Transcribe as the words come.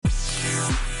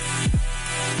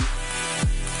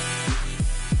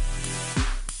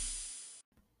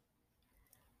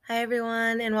Hi,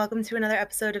 everyone, and welcome to another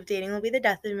episode of Dating Will Be the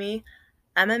Death of Me.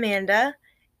 I'm Amanda,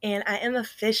 and I am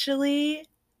officially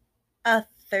a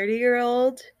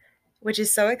 30-year-old, which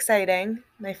is so exciting.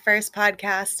 My first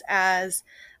podcast as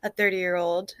a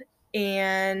 30-year-old,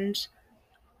 and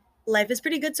life is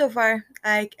pretty good so far.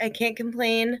 I can't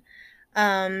complain.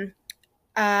 Um,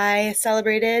 I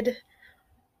celebrated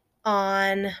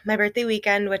on my birthday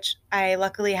weekend, which I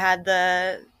luckily had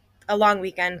a long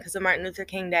weekend because of Martin Luther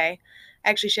King Day. I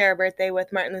actually share a birthday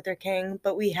with Martin Luther King,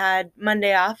 but we had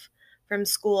Monday off from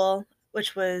school,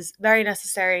 which was very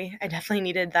necessary. I definitely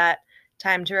needed that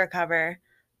time to recover,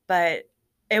 but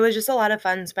it was just a lot of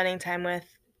fun spending time with,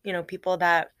 people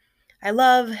that I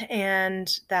love and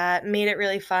that made it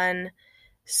really fun.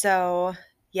 So,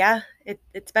 yeah,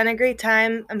 it's been a great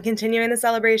time. I'm continuing the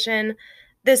celebration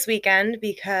this weekend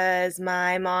because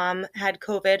my mom had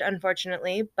COVID,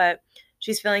 unfortunately, but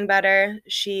she's feeling better.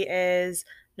 She is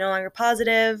no longer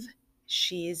positive.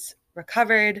 She's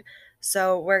recovered.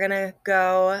 So, we're going to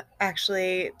go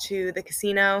actually to the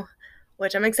casino,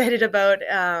 which I'm excited about.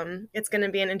 It's going to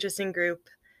be an interesting group.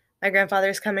 My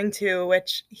grandfather's coming too,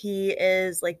 which he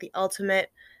is like the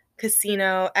ultimate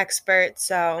casino expert.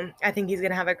 So I think he's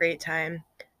going to have a great time.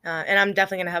 And I'm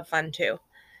definitely going to have fun too.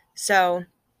 So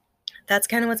that's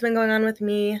kind of what's been going on with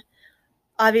me.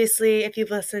 Obviously, if you've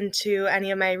listened to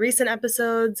any of my recent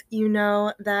episodes, you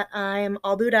know that I am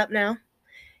all booed up now.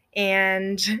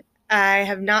 And I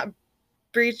have not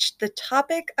breached the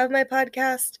topic of my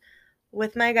podcast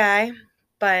with my guy,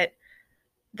 but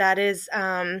that is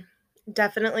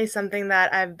definitely something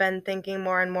that I've been thinking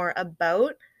more and more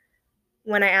about.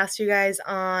 When I asked you guys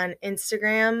on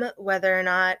Instagram whether or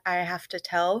not I have to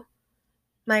tell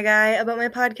my guy about my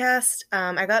podcast,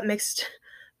 I got mixed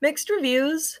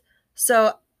reviews.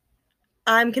 So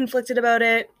I'm conflicted about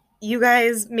it. You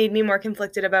guys made me more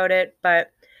conflicted about it,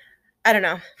 but I don't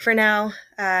know. For now,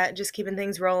 just keeping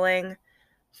things rolling.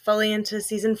 Fully into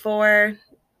season 4.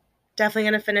 Definitely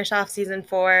gonna finish off season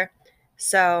 4.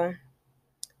 So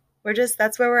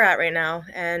that's where we're at right now.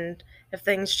 And if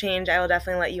things change, I will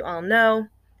definitely let you all know.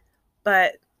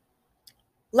 But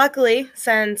luckily,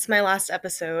 since my last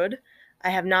episode, I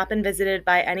have not been visited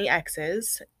by any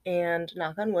exes, and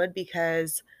knock on wood,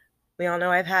 because we all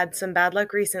know I've had some bad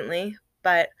luck recently.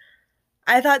 But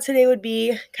I thought today would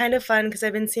be kind of fun because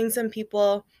I've been seeing some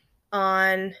people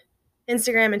on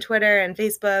Instagram and Twitter and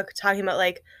Facebook talking about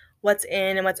like what's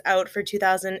in and what's out for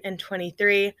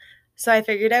 2023. So I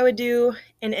figured I would do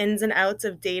an ins and outs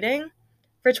of dating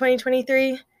for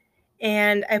 2023.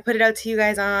 And I put it out to you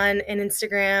guys on an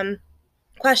Instagram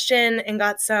question and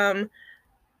got some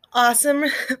awesome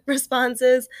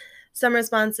responses. Some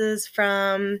responses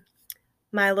from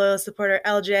my loyal supporter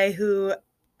LJ, who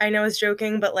I know is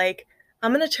joking, but like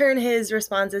I'm gonna turn his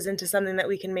responses into something that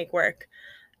we can make work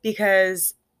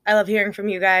because I love hearing from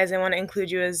you guys. I want to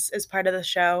include you as part of the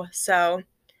show. So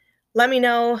let me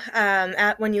know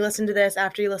at when you listen to this,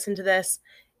 after you listen to this,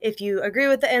 if you agree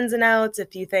with the ins and outs,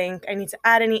 if you think I need to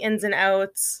add any ins and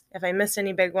outs, if I missed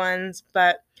any big ones.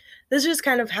 But this is just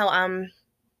kind of how I'm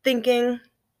thinking.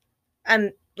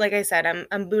 I'm like I said,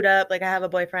 I'm booed up, like I have a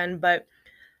boyfriend, but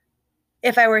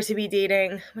if I were to be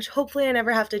dating, which hopefully I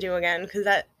never have to do again, because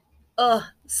that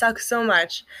sucks so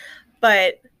much.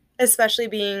 But especially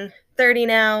being 30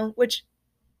 now, which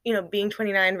being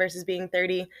 29 versus being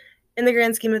 30, in the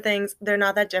grand scheme of things, they're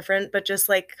not that different, but just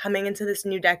like coming into this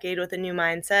new decade with a new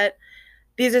mindset,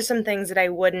 these are some things that I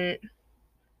wouldn't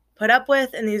put up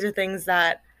with, and these are things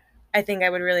that I think I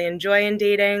would really enjoy in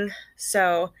dating.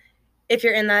 So if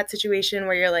you're in that situation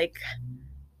where you're like,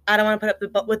 I don't want to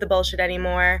put up with the bullshit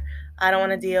anymore, I don't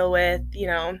want to deal with,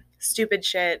 stupid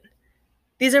shit.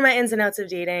 These are my ins and outs of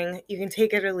dating. You can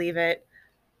take it or leave it,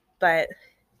 but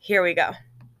here we go.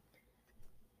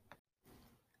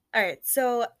 All right,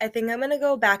 so I think I'm going to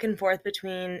go back and forth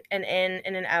between an in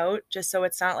and an out, just so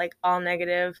it's not like all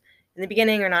negative in the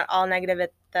beginning or not all negative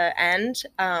at the end.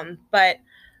 But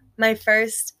my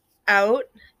first out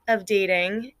of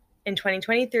dating in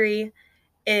 2023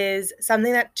 is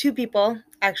something that 2 people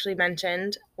actually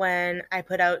mentioned when I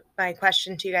put out my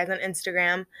question to you guys on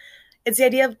Instagram. It's the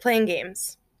idea of playing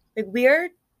games. Like, we are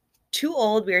too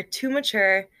old, we are too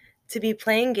mature to be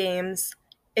playing games.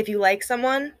 If you like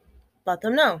someone, let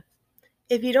them know.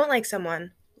 If you don't like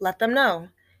someone, let them know.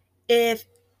 If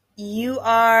you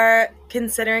are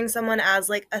considering someone as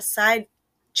like a side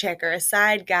chick or a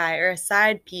side guy or a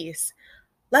side piece,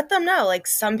 let them know. Like,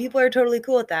 some people are totally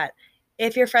cool with that.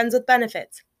 If you're friends with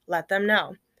benefits, let them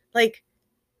know. Like,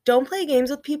 don't play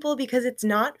games with people because it's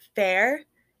not fair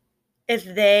if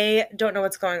they don't know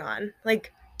what's going on.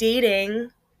 Like,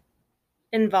 dating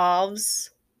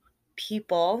involves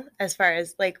people, as far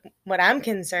as like what I'm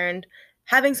concerned,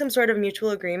 having some sort of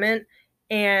mutual agreement,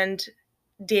 and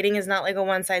dating is not like a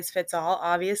one size fits all,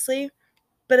 obviously,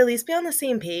 but at least be on the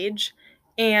same page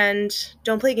and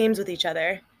don't play games with each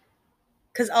other.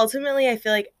 Because ultimately, I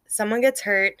feel like someone gets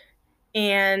hurt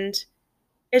and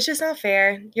it's just not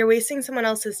fair. You're wasting someone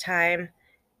else's time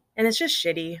and it's just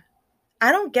shitty.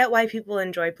 I don't get why people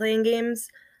enjoy playing games.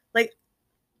 Like,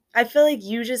 I feel like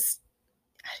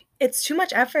it's too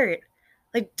much effort.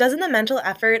 Like, doesn't the mental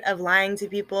effort of lying to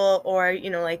people or,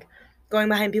 like going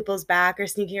behind people's back or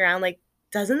sneaking around, like,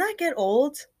 doesn't that get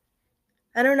old?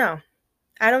 I don't know.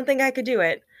 I don't think I could do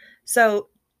it. So,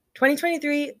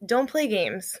 2023, don't play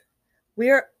games. We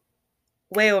are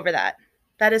way over that.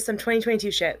 That is some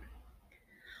 2022 shit.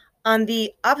 On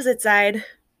the opposite side,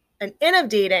 an in of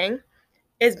dating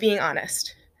is being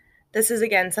honest. This is,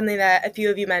 again, something that a few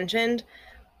of you mentioned.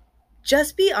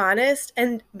 Just be honest.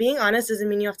 And being honest doesn't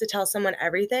mean you have to tell someone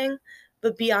everything,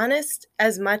 but be honest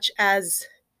as much as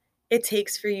it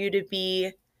takes for you to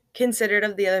be considerate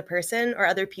of the other person or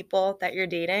other people that you're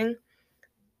dating.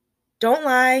 Don't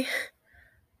lie.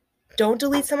 Don't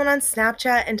delete someone on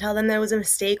Snapchat and tell them that it was a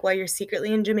mistake while you're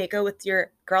secretly in Jamaica with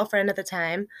your girlfriend at the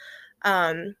time.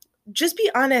 Just be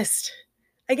honest.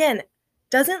 Again,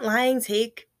 doesn't lying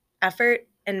take effort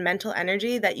and mental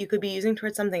energy that you could be using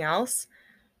towards something else?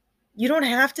 You don't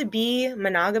have to be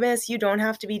monogamous. You don't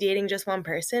have to be dating just one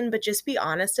person, but just be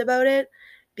honest about it.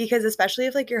 Because especially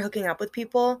if like you're hooking up with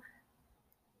people,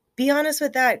 be honest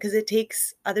with that because it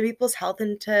takes other people's health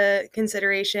into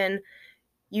consideration.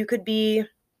 You could be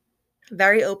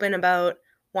very open about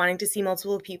wanting to see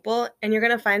multiple people, and you're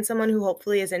going to find someone who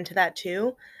hopefully is into that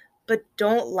too. But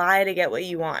don't lie to get what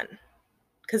you want.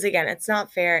 Because again, it's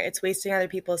not fair. It's wasting other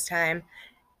people's time.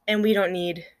 And we don't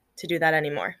need to do that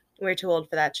anymore. We're too old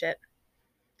for that shit.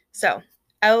 So,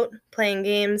 out playing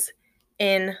games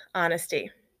in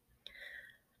honesty.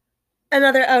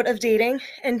 Another out of dating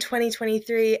in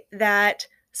 2023 that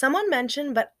someone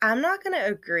mentioned, but I'm not going to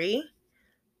agree,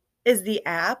 is the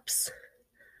apps.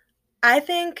 I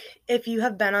think if you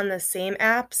have been on the same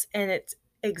apps and it's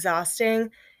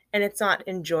exhausting and it's not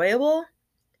enjoyable,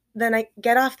 then I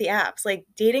get off the apps. Like,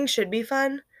 dating should be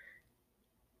fun.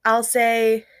 I'll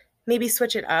say maybe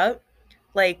switch it up.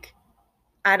 Like,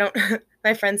 I don't,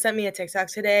 my friend sent me a TikTok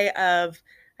today of,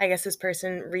 I guess this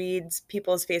person reads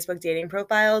people's Facebook dating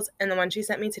profiles. And the one she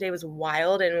sent me today was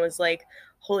wild and was like,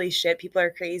 holy shit, people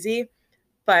are crazy.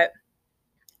 But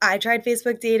I tried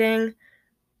Facebook dating.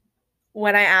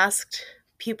 When I asked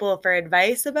people for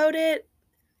advice about it,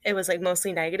 it was like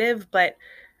mostly negative. But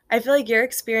I feel like your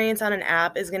experience on an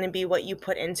app is going to be what you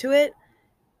put into it.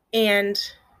 And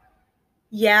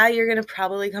yeah, you're going to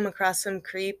probably come across some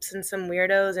creeps and some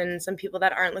weirdos and some people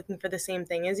that aren't looking for the same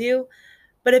thing as you.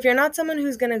 But if you're not someone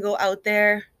who's going to go out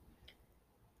there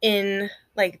in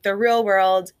like the real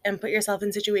world and put yourself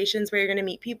in situations where you're going to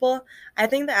meet people, I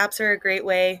think the apps are a great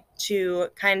way to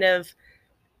kind of,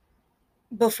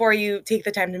 before you take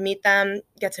the time to meet them,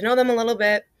 get to know them a little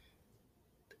bit.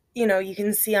 You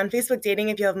can see on Facebook dating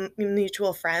if you have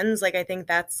mutual friends. Like, I think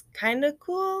that's kind of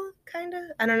cool, kind of.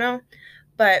 I don't know.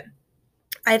 But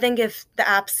I think if the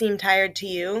apps seem tired to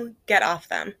you, get off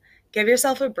them. Give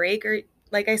yourself a break or,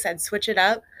 like I said, switch it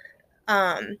up.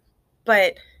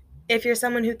 But if you're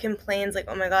someone who complains like,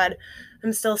 oh my God,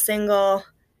 I'm still single,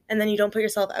 and then you don't put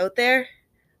yourself out there,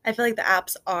 I feel like the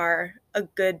apps are a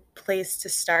good place to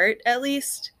start at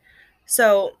least.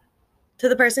 So to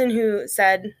the person who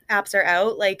said apps are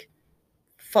out, like,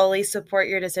 fully support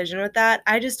your decision with that.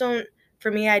 I just don't,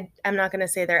 for me, I'm not going to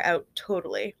say they're out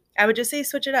totally. I would just say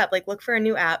switch it up, like look for a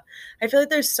new app. I feel like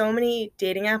there's so many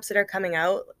dating apps that are coming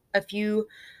out. A few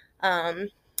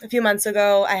months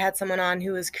ago, I had someone on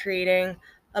who was creating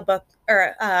a book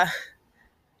or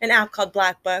an app called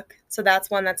Black Book. So that's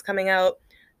one that's coming out.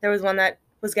 There was one that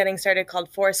was getting started called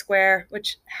Foursquare,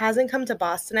 which hasn't come to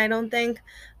Boston, I don't think,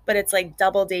 but it's like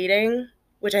double dating,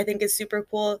 which I think is super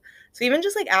cool. So even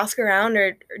just like ask around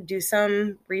or do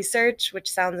some research, which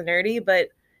sounds nerdy, but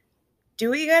do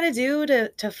what you got to do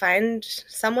to find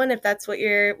someone if that's what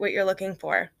you're looking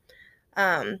for.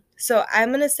 So I'm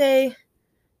going to say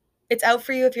it's out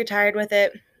for you if you're tired with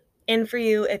it, in for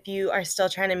you if you are still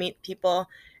trying to meet people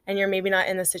and you're maybe not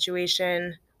in the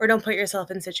situation, or don't put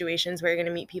yourself in situations where you're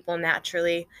going to meet people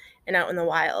naturally and out in the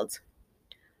wild.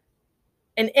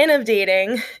 An in of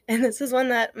dating, and this is one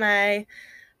that my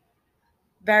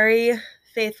very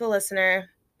faithful listener,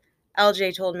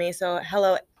 LJ, told me. So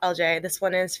hello, LJ, this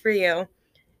one is for you.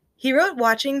 He wrote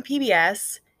watching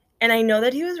PBS, and I know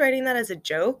that he was writing that as a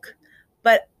joke,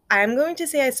 but I'm going to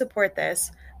say I support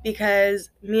this because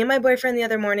me and my boyfriend the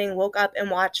other morning woke up and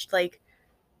watched like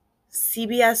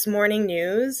CBS Morning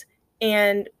News,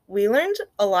 and we learned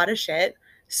a lot of shit.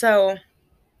 So,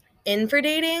 in for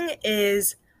dating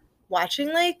is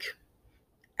watching like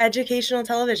educational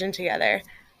television together.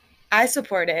 I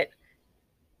support it.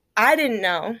 I didn't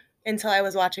know until I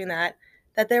was watching that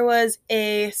there was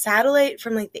a satellite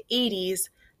from like the 80s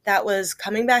that was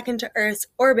coming back into Earth's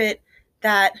orbit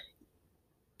that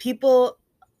people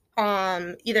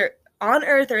either on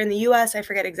Earth or in the US, I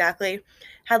forget exactly,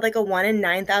 had like a 1 in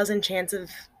 9,000 chance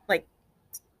of like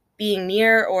being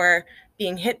near or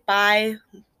being hit by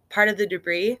part of the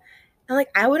debris. And like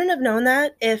I wouldn't have known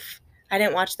that if I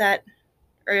didn't watch that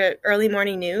early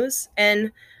morning news.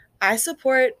 And I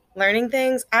support learning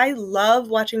things. I love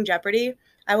watching Jeopardy.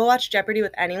 I will watch Jeopardy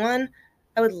with anyone.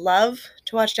 I would love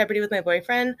to watch Jeopardy with my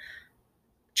boyfriend.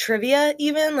 Trivia,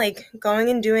 even like going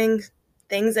and doing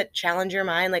things that challenge your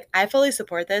mind. Like, I fully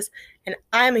support this, and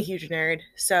I'm a huge nerd.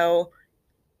 So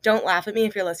don't laugh at me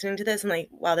if you're listening to this and like,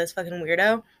 wow, this fucking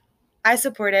weirdo. I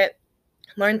support it.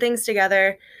 Learn things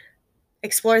together,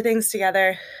 explore things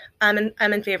together. I'm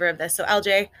in favor of this. So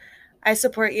LJ, I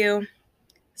support you.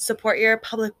 Support your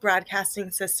public broadcasting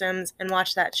systems and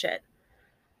watch that shit.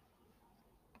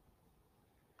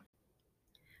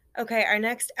 Okay, our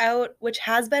next out, which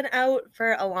has been out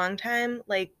for a long time,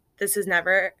 like this is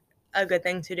never a good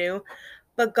thing to do,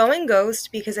 but going ghost,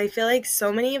 because I feel like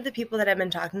so many of the people that I've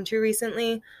been talking to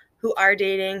recently who are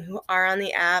dating, who are on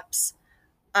the apps,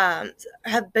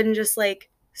 have been just like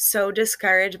so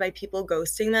discouraged by people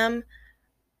ghosting them.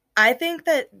 I think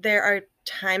that there are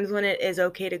times when it is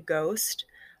okay to ghost.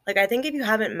 Like, I think if you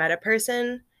haven't met a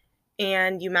person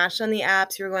and you matched on the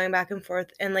apps, you were going back and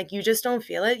forth, and like you just don't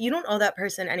feel it, you don't owe that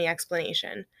person any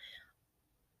explanation.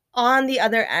 On the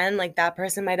other end, like that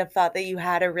person might have thought that you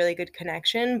had a really good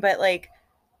connection, but like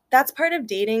that's part of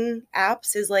dating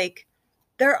apps is like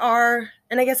there are,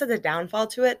 and I guess that's a downfall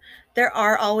to it, there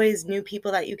are always new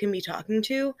people that you can be talking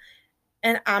to.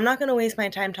 And I'm not going to waste my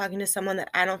time talking to someone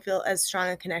that I don't feel as strong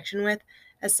a connection with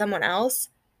as someone else.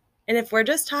 And if we're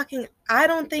just talking, I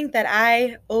don't think that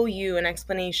I owe you an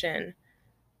explanation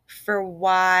for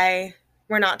why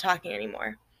we're not talking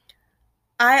anymore.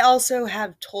 I also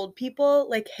have told people,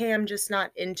 like, hey, I'm just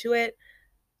not into it.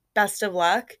 Best of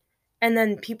luck. And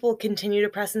then people continue to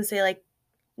press and say, like,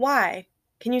 why?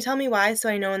 Can you tell me why so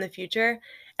I know in the future?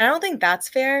 And I don't think that's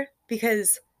fair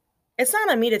because it's not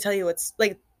on me to tell you what's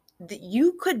like,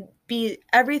 you could be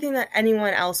everything that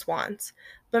anyone else wants.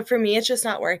 But for me, it's just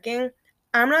not working.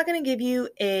 I'm not going to give you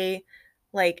a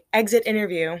like exit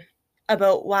interview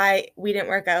about why we didn't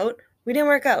work out. We didn't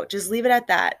work out. Just leave it at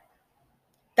that.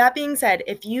 That being said,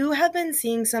 if you have been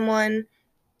seeing someone,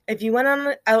 if you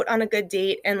went out on a good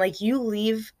date and like you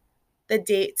leave the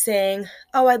date saying,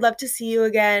 "Oh, I'd love to see you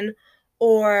again,"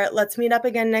 or "Let's meet up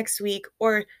again next week,"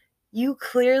 or you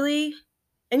clearly,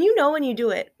 and you know when you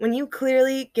do it, when you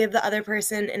clearly give the other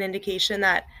person an indication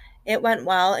that it went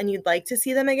well and you'd like to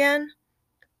see them again,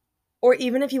 or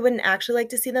even if you wouldn't actually like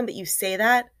to see them, but you say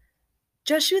that,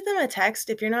 just shoot them a text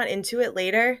if you're not into it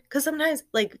later. Because sometimes,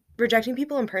 like, rejecting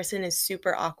people in person is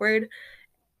super awkward.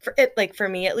 For it, like, for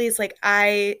me at least, like,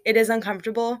 it is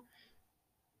uncomfortable.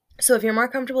 So if you're more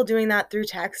comfortable doing that through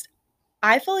text,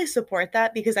 I fully support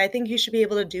that because I think you should be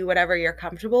able to do whatever you're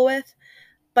comfortable with.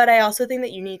 But I also think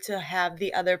that you need to have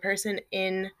the other person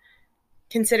in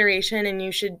consideration and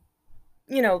you should,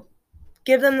 you know,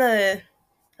 give them at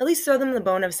least throw them the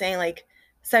bone of saying, like,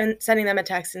 sending them a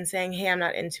text and saying, hey, I'm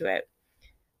not into it.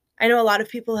 I know a lot of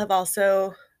people have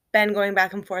also been going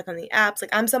back and forth on the apps.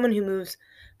 Like, I'm someone who moves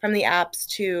from the apps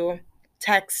to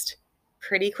text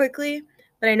pretty quickly,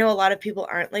 but I know a lot of people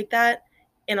aren't like that.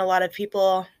 And a lot of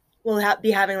people will be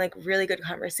having like really good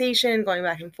conversation, going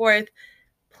back and forth,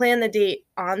 plan the date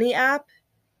on the app,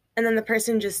 and then the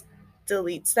person just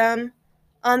deletes them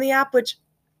on the app, which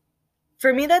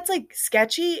for me, that's like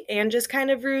sketchy and just kind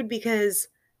of rude because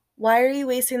why are you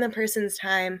wasting the person's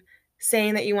time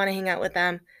saying that you want to hang out with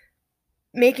them,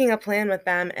 making a plan with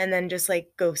them, and then just like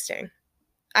ghosting?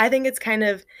 I think it's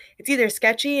either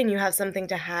sketchy and you have something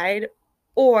to hide,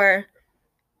 or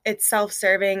it's self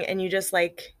serving and you just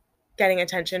like getting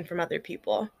attention from other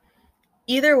people.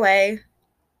 Either way,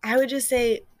 I would just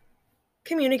say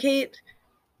communicate.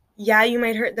 Yeah, you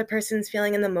might hurt the person's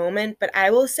feeling in the moment, but I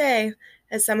will say,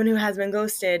 as someone who has been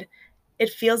ghosted, it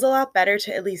feels a lot better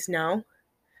to at least know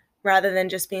rather than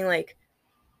just being like,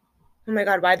 oh my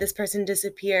God, why did this person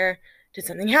disappear? Did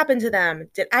something happen to them?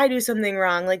 Did I do something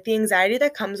wrong? Like the anxiety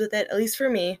that comes with it, at least for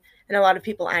me and a lot of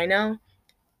people I know,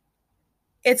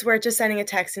 it's worth just sending a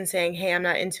text and saying, hey, I'm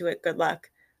not into it. Good luck.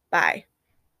 Bye.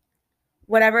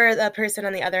 whatever the person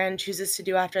on the other end chooses to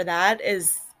do after that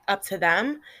is up to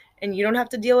them, and you don't have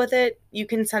to deal with it. You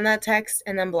can send that text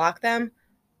and then block them,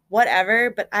 whatever,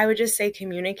 but I would just say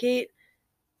communicate,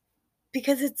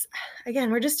 because it's, again,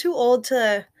 we're just too old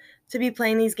to be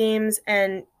playing these games.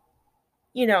 And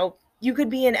you could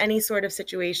be in any sort of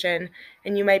situation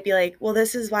and you might be like, well,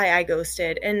 this is why I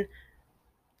ghosted. And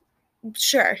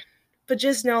sure, but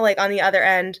just know, like, on the other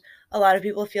end, a lot of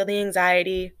people feel the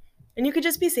anxiety, and you could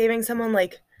just be saving someone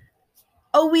like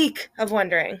a week of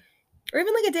wondering, or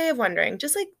even like a day of wondering.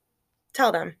 Just like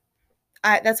tell them.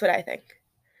 That's what I think.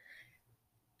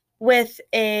 With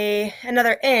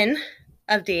another in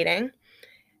of dating,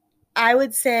 I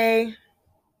would say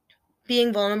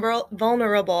being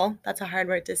vulnerable, that's a hard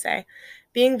word to say.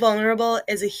 Being vulnerable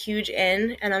is a huge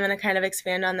in, and I'm going to kind of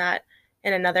expand on that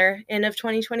in another in of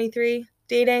 2023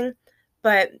 dating.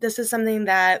 But this is something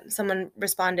that someone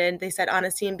responded. They said,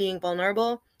 honesty and being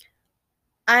vulnerable.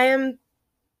 I am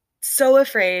so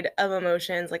afraid of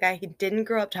emotions. Like, I didn't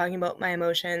grow up talking about my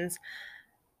emotions.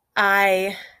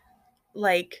 I,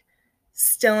 like,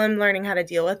 still am learning how to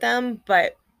deal with them.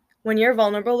 But when you're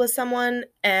vulnerable with someone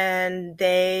and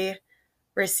they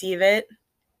receive it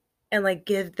and, like,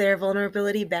 give their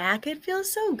vulnerability back, it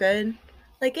feels so good.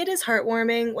 Like, it is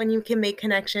heartwarming when you can make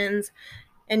connections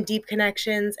and deep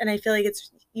connections. And I feel like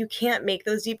you can't make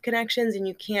those deep connections, and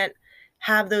you can't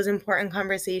have those important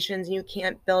conversations, and you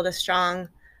can't build a strong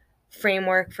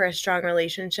framework for a strong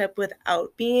relationship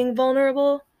without being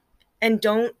vulnerable. And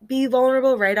don't be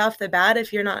vulnerable right off the bat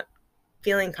if you're not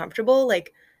feeling comfortable.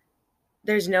 Like,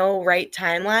 there's no right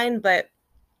timeline, but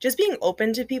just being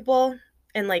open to people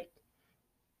and, like,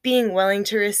 being willing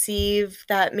to receive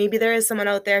that maybe there is someone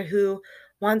out there who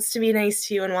wants to be nice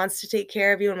to you and wants to take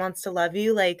care of you and wants to love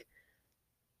you. Like,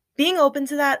 being open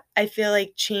to that, I feel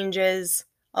like changes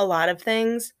a lot of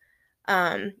things.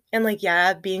 And, like,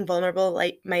 yeah, being vulnerable,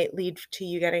 like, might lead to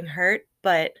you getting hurt,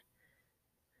 but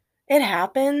it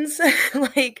happens.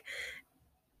 Like,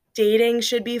 dating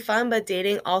should be fun, but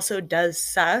dating also does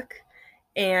suck.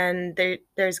 And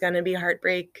there's going to be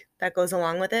heartbreak that goes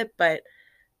along with it, but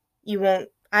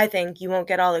I think you won't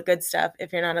get all the good stuff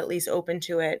if you're not at least open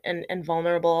to it and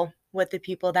vulnerable with the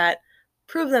people that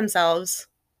prove themselves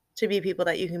to be people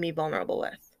that you can be vulnerable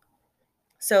with.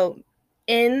 So,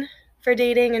 in for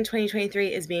dating in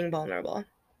 2023 is being vulnerable.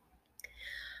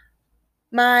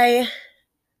 My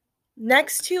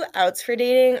next two outs for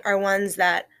dating are ones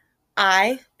that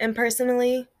I am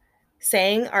personally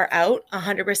saying are out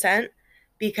 100%,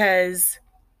 because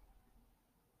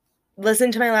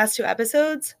listen to my last two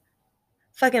episodes.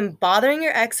 Fucking bothering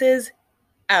your exes,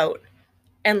 out.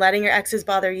 And letting your exes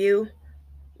bother you,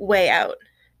 way out.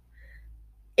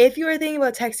 If you are thinking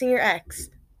about texting your ex,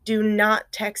 do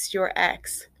not text your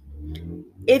ex.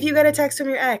 If you get a text from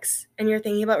your ex and you're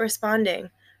thinking about responding,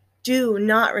 do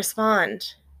not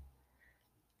respond.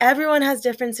 Everyone has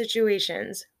different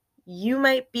situations. You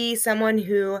might be someone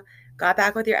who got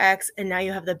back with your ex and now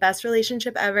you have the best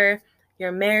relationship ever.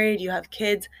 You're married, you have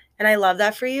kids, and I love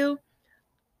that for you.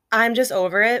 I'm just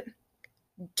over it.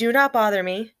 Do not bother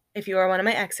me if you are one of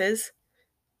my exes.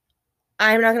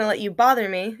 I'm not going to let you bother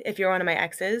me if you're one of my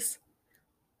exes.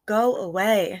 Go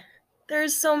away.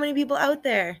 There's so many people out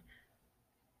there.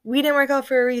 We didn't work out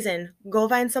for a reason. Go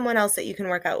find someone else that you can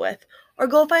work out with. Or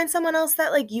go find someone else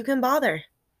that, like, you can bother.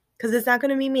 Because it's not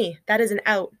going to be me. That is an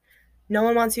out. No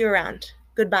one wants you around.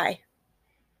 Goodbye.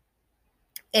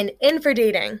 And in for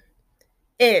dating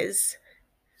is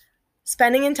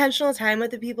spending intentional time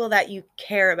with the people that you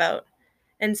care about,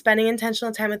 and spending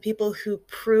intentional time with people who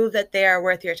prove that they are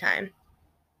worth your time.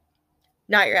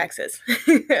 Not your exes.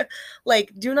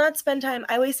 Like, do not spend time.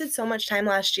 I wasted so much time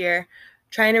last year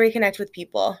trying to reconnect with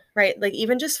people, right? Like,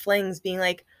 even just flings, being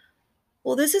like,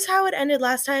 well, this is how it ended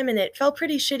last time and it felt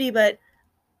pretty shitty, but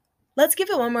let's give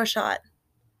it one more shot.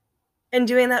 And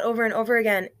doing that over and over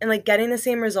again and, like, getting the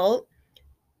same result.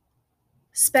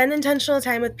 Spend intentional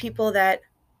time with people that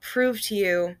prove to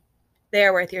you they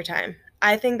are worth your time.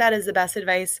 I think that is the best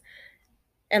advice.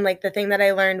 And, like, the thing that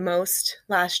I learned most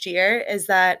last year is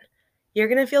that you're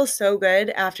going to feel so good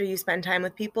after you spend time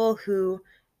with people who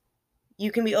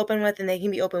you can be open with and they can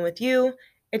be open with you.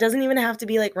 It doesn't even have to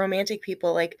be, like, romantic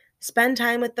people. Like, spend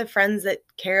time with the friends that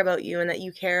care about you and that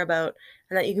you care about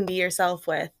and that you can be yourself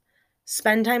with.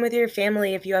 Spend time with your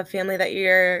family if you have family that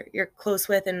you're close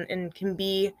with and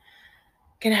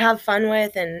can have fun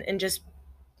with and just,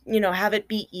 have it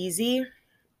be easy.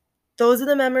 Those are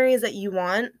the memories that you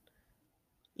want.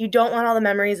 You don't want all the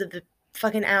memories of the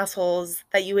fucking assholes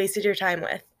that you wasted your time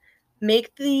with.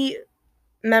 Make the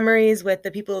memories with the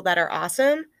people that are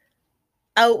awesome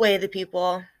outweigh the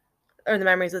people or the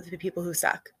memories with the people who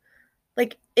suck.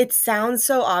 Like, it sounds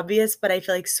so obvious, but I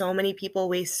feel like so many people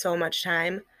waste so much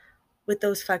time with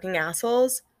those fucking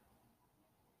assholes.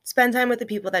 Spend time with the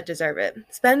people that deserve it.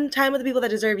 Spend time with the people that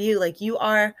deserve you. Like, you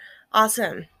are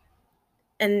awesome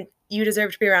and you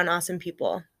deserve to be around awesome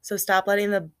people. So stop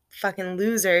letting the fucking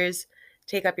losers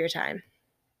take up your time.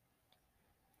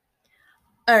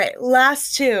 All right,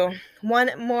 last two.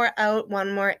 One more out,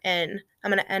 one more in.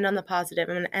 I'm going to end on the positive.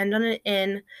 I'm going to end on an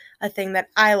in, a thing that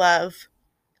I love.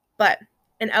 But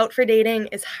an out for dating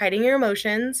is hiding your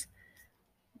emotions.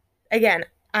 Again,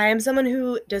 I am someone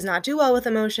who does not do well with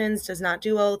emotions, does not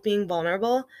do well with being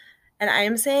vulnerable. And I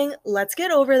am saying, let's get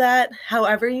over that.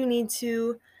 However, you need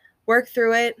to work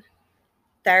through it.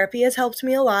 Therapy has helped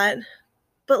me a lot.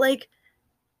 But like,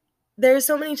 there's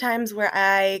so many times where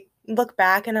I look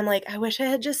back and I'm like, I wish I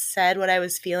had just said what I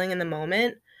was feeling in the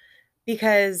moment,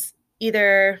 because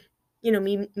either,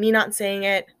 me not saying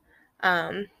it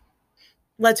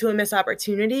led to a missed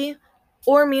opportunity,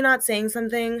 or me not saying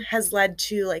something has led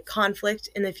to like conflict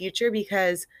in the future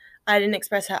because I didn't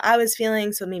express how I was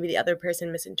feeling, so maybe the other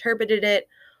person misinterpreted it,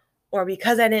 or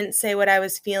because I didn't say what I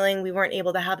was feeling, we weren't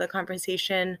able to have a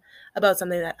conversation about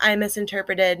something that I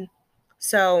misinterpreted.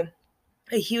 So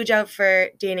a huge out for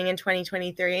dating in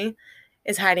 2023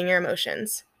 is hiding your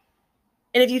emotions.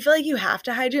 And if you feel like you have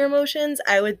to hide your emotions,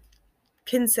 I would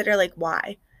consider like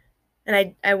why.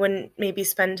 And I wouldn't maybe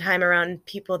spend time around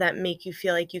people that make you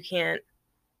feel like you can't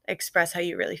express how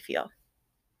you really feel.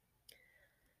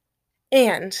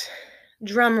 And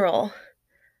drum roll,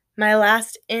 my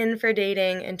last in for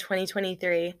dating in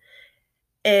 2023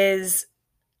 is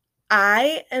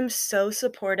I am so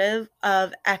supportive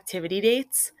of activity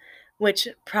dates, which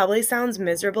probably sounds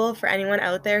miserable for anyone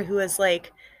out there who is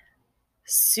like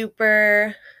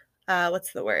super,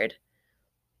 what's the word?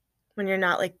 When you're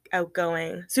not like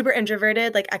outgoing, super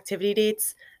introverted, like activity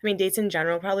dates. I mean, dates in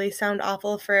general probably sound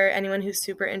awful for anyone who's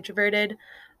super introverted.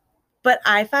 But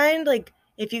I find like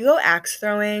if you go axe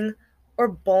throwing or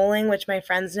bowling, which my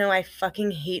friends know I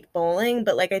fucking hate bowling,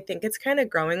 but like I think it's kind of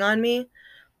growing on me.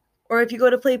 Or if you go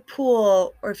to play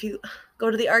pool, or if you go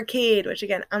to the arcade, which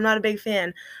again, I'm not a big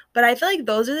fan. But I feel like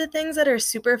those are the things that are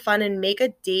super fun and make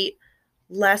a date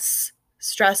less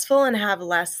stressful and have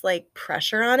less like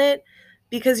pressure on it,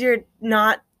 because you're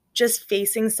not just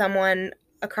facing someone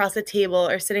across a table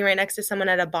or sitting right next to someone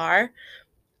at a bar.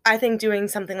 I think doing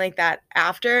something like that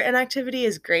after an activity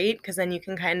is great, because then you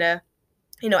can kind of,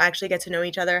 actually get to know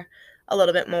each other a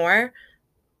little bit more.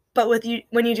 But with you,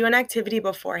 when you do an activity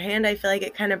beforehand, I feel like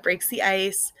it kind of breaks the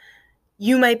ice.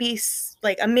 You might be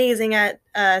like amazing at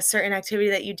a certain activity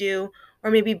that you do,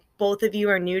 or maybe both of you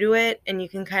are new to it and you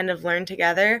can kind of learn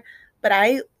together. But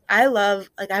I love,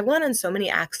 like, I've gone on so many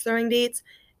axe throwing dates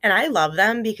and I love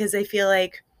them because I feel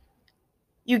like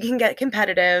you can get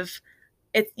competitive.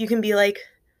 You can be like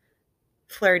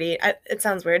flirty. It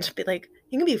sounds weird to be like,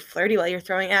 you can be flirty while you're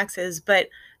throwing axes, but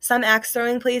some axe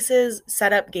throwing places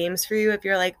set up games for you. If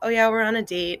you're like, oh yeah, we're on a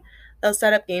date, they'll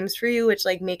set up games for you, which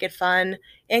like make it fun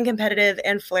and competitive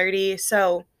and flirty.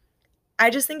 So I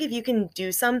just think if you can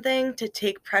do something to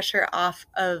take pressure off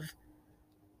of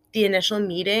the initial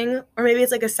meeting, or maybe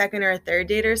it's like a second or a third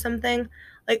date or something,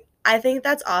 like I think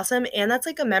that's awesome. And that's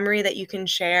like a memory that you can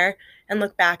share and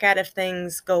look back at if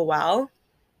things go well.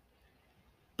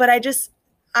 But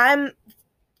I'm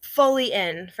fully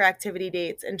in for activity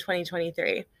dates in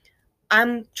 2023.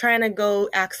 I'm trying to go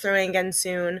axe throwing again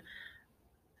soon.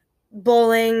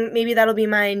 Bowling, maybe that'll be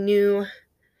my new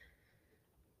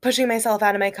pushing myself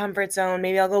out of my comfort zone.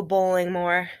 Maybe I'll go bowling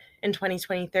more in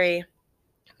 2023.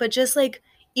 But just like,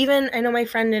 even I know my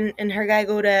friend and her guy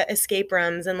go to escape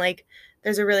rooms, and like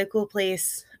there's a really cool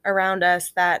place around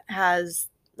us that has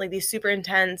like these super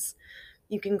intense,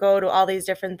 you can go to all these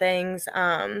different things,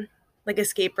 like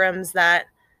escape rooms that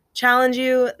challenge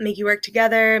you, make you work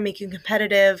together, make you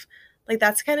competitive. Like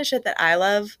that's the kind of shit that I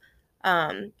love.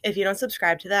 If you don't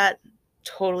subscribe to that,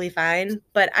 totally fine.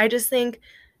 But I just think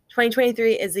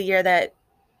 2023 is the year that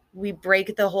we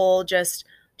break the whole just,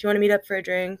 do you want to meet up for a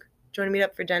drink? Do you want to meet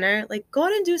up for dinner? Like, go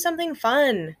out and do something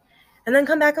fun and then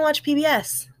come back and watch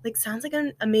PBS. Like, sounds like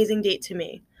an amazing date to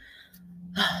me.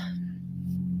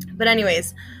 But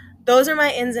anyways, those are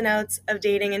my ins and outs of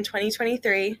dating in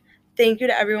 2023. Thank you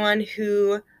to everyone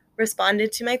who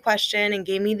responded to my question and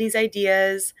gave me these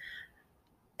ideas.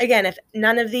 Again, if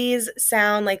none of these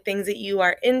sound like things that you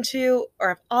are into,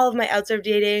 or if all of my outs of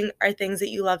dating are things that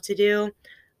you love to do,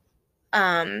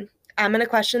 I'm going to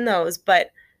question those.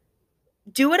 But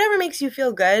do whatever makes you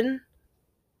feel good.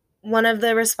 One of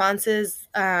the responses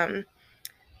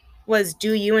was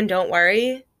do you and don't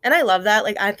worry. And I love that.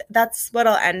 Like, that's what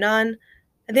I'll end on.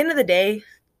 at the end of the day,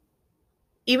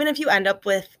 even if you end up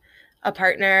with a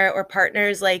partner or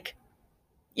partners, like,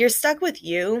 you're stuck with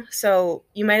you. So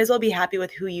you might as well be happy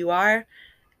with who you are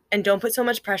and don't put so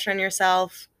much pressure on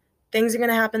yourself. Things are going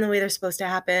to happen the way they're supposed to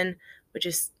happen, which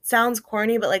is sounds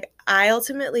corny, but like I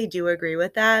ultimately do agree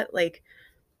with that. Like,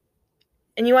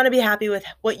 and you want to be happy with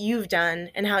what you've done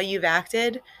and how you've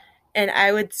acted. And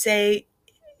I would say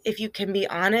if you can be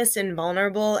honest and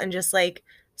vulnerable and just like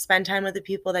spend time with the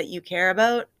people that you care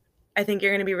about, I think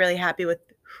you're going to be really happy with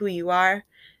who you are.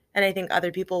 And I think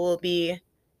other people will be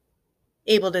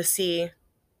able to see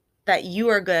that you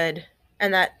are good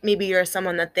and that maybe you're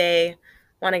someone that they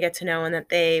want to get to know and that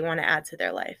they want to add to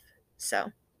their life.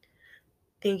 So,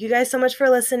 thank you guys so much for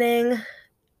listening.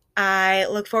 I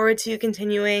look forward to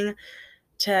continuing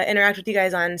to interact with you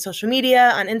guys on social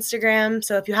media, on Instagram.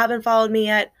 So, if you haven't followed me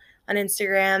yet on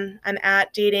Instagram, I'm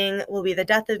at Dating Will Be the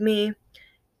Death of Me.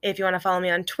 If you want to follow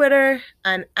me on Twitter,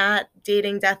 I'm at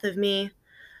Dating Death of Me.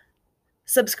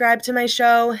 Subscribe to my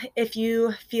show if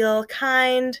you feel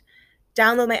kind.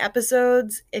 Download my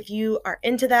episodes if you are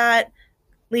into that.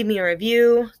 Leave me a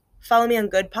review. Follow me on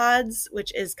Good Pods,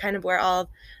 which is kind of where all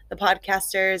the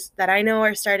podcasters that I know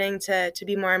are starting to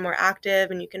be more and more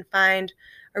active. And you can find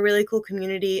a really cool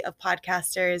community of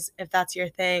podcasters if that's your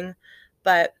thing.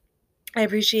 But I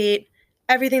appreciate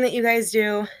everything that you guys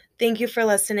do. Thank you for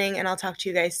listening, and I'll talk to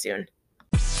you guys soon.